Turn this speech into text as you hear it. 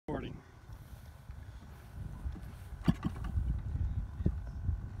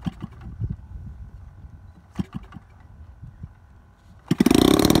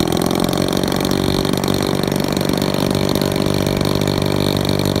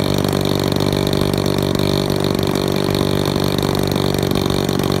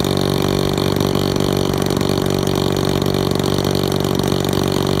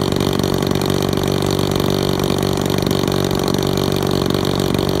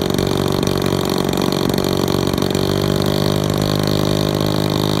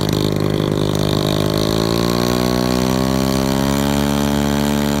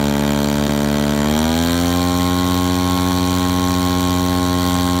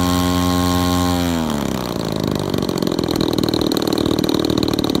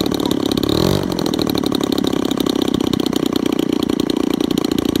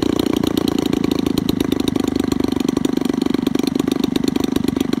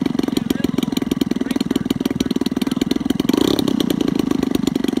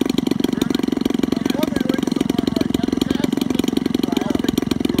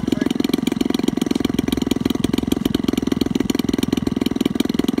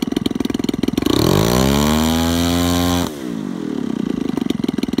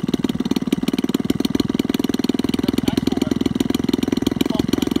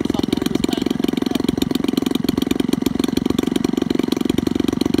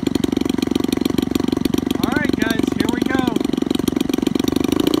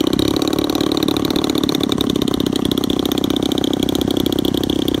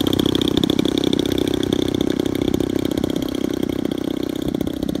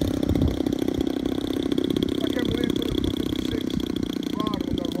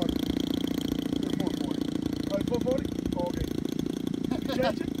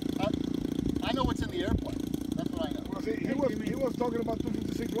was talking about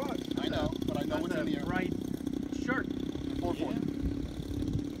 256 watts. I know, but I know what's in the air. Right shirt. 440.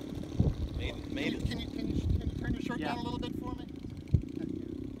 Maiden. Can you turn your shirt down a little bit for me?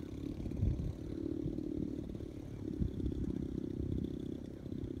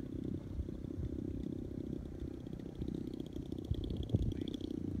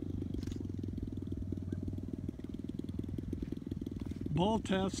 Ball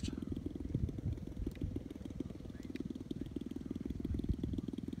test.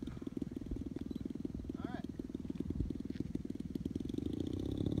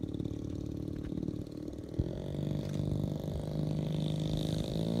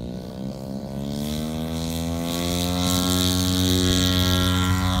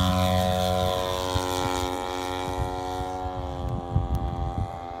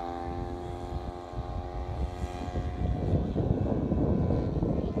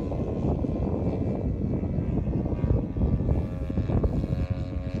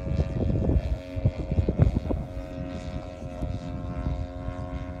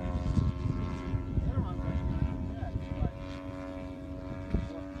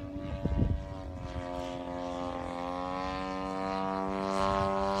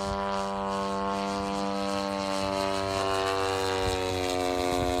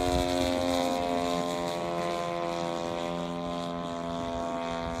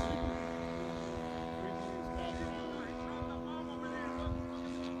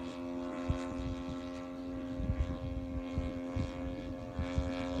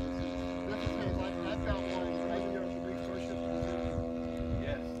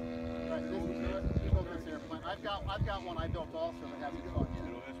 I've got one I built also that hasn't gone yet.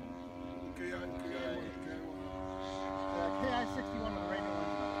 KI-100 with a radio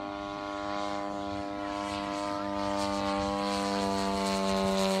engine.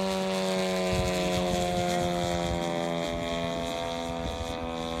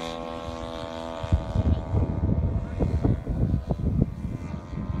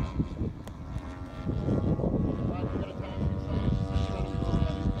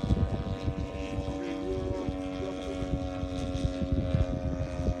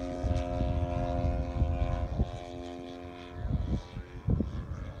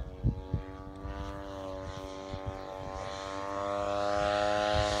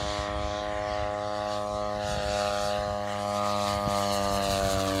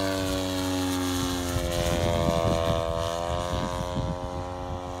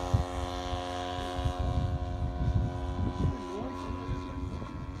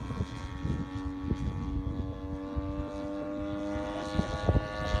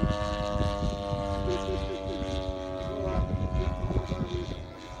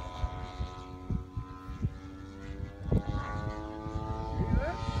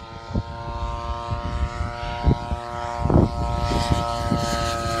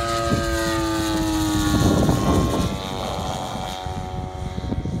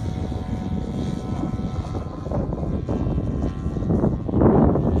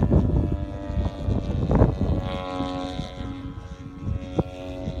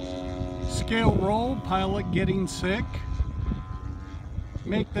 Scale roll, pilot getting sick.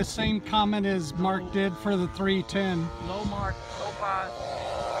 Make the same comment as Mark did for the 310. Low Mark, low pause.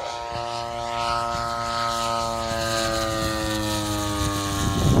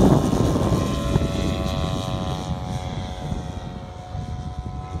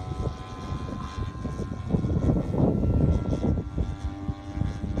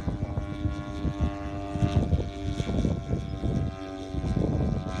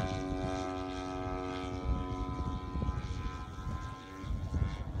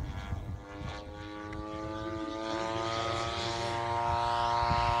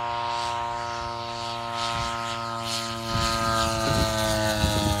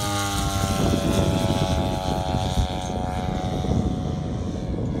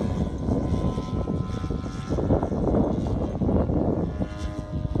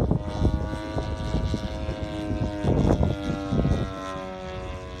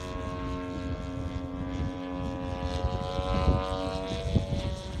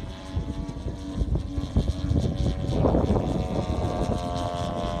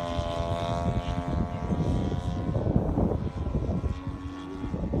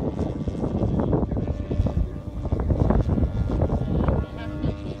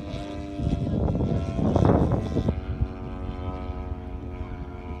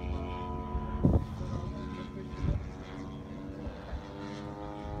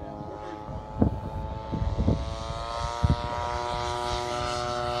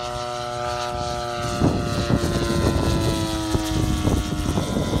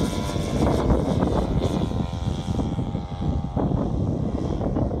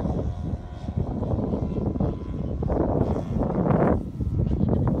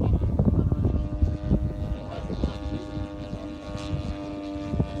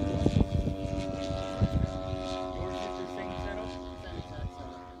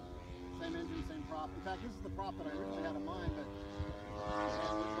 this is the prop that I originally had in mind, but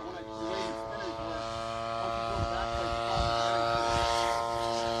when the way the spinners work, once you go to that place, the prop is very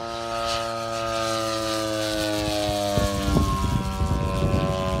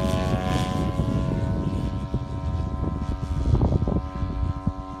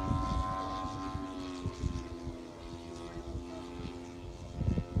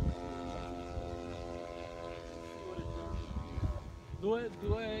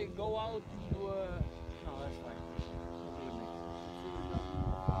Do I go out to no, that's fine. I'll do it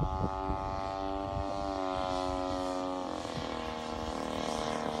next.